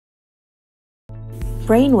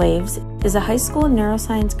Brainwaves is a high school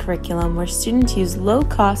neuroscience curriculum where students use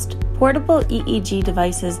low-cost, portable EEG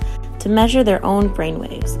devices to measure their own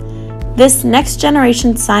brainwaves. This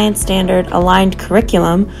next-generation science standard aligned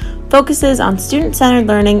curriculum focuses on student-centered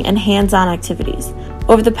learning and hands-on activities.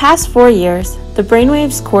 Over the past 4 years, the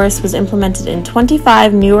Brainwaves course was implemented in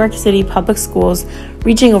 25 New York City public schools,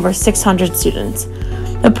 reaching over 600 students.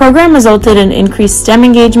 The program resulted in increased STEM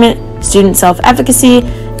engagement, student self-efficacy,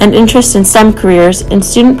 and interest in STEM careers in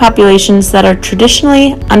student populations that are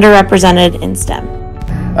traditionally underrepresented in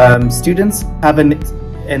STEM. Students have an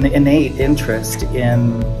innate interest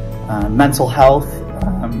in mental health,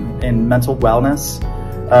 in mental wellness,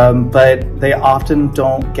 but they often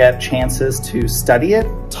don't get chances to study it,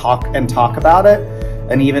 talk about it,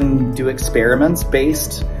 and even do experiments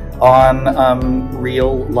based on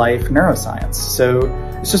real life neuroscience. So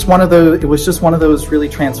it was just one of those really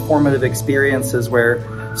transformative experiences where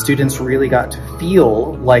students really got to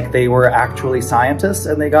feel like they were actually scientists,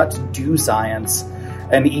 and they got to do science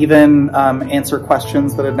and even answer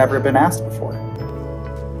questions that had never been asked before.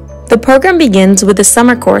 The program begins with a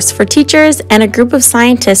summer course for teachers and a group of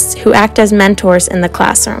scientists who act as mentors in the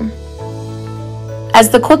classroom. As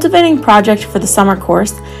the cultivating project for the summer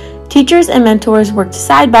course, teachers and mentors worked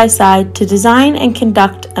side by side to design and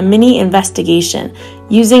conduct a mini investigation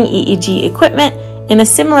using EEG equipment in a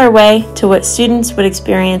similar way to what students would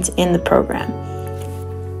experience in the program.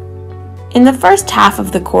 In the first half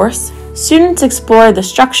of the course, students explore the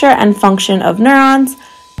structure and function of neurons,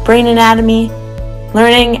 brain anatomy,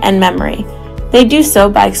 learning, and memory. They do so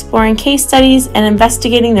by exploring case studies and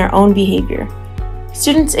investigating their own behavior.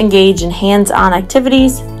 Students engage in hands-on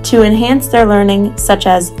activities to enhance their learning, such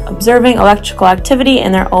as observing electrical activity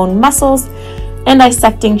in their own muscles and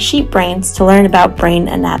dissecting sheep brains to learn about brain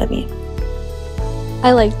anatomy.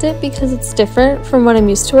 I liked it because it's different from what I'm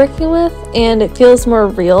used to working with, and it feels more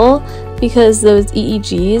real because those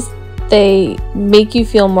EEGs, they make you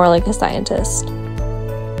feel more like a scientist.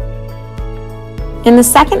 In the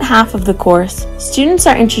second half of the course, students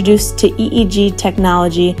are introduced to EEG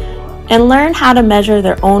technology and learn how to measure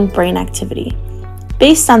their own brain activity.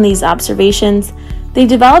 Based on these observations, they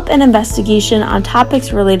develop an investigation on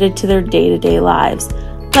topics related to their day-to-day lives,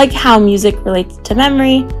 like how music relates to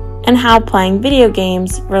memory and how playing video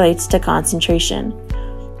games relates to concentration.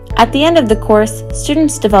 At the end of the course,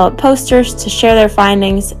 students develop posters to share their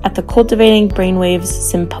findings at the Cultivating Brainwaves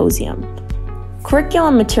Symposium.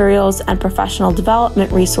 Curriculum materials and professional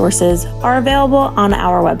development resources are available on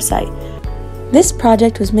our website. This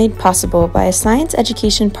project was made possible by a Science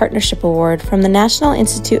Education Partnership Award from the National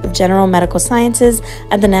Institute of General Medical Sciences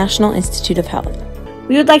at the National Institute of Health.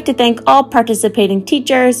 We would like to thank all participating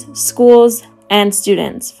teachers, schools, and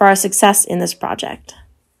students for our success in this project.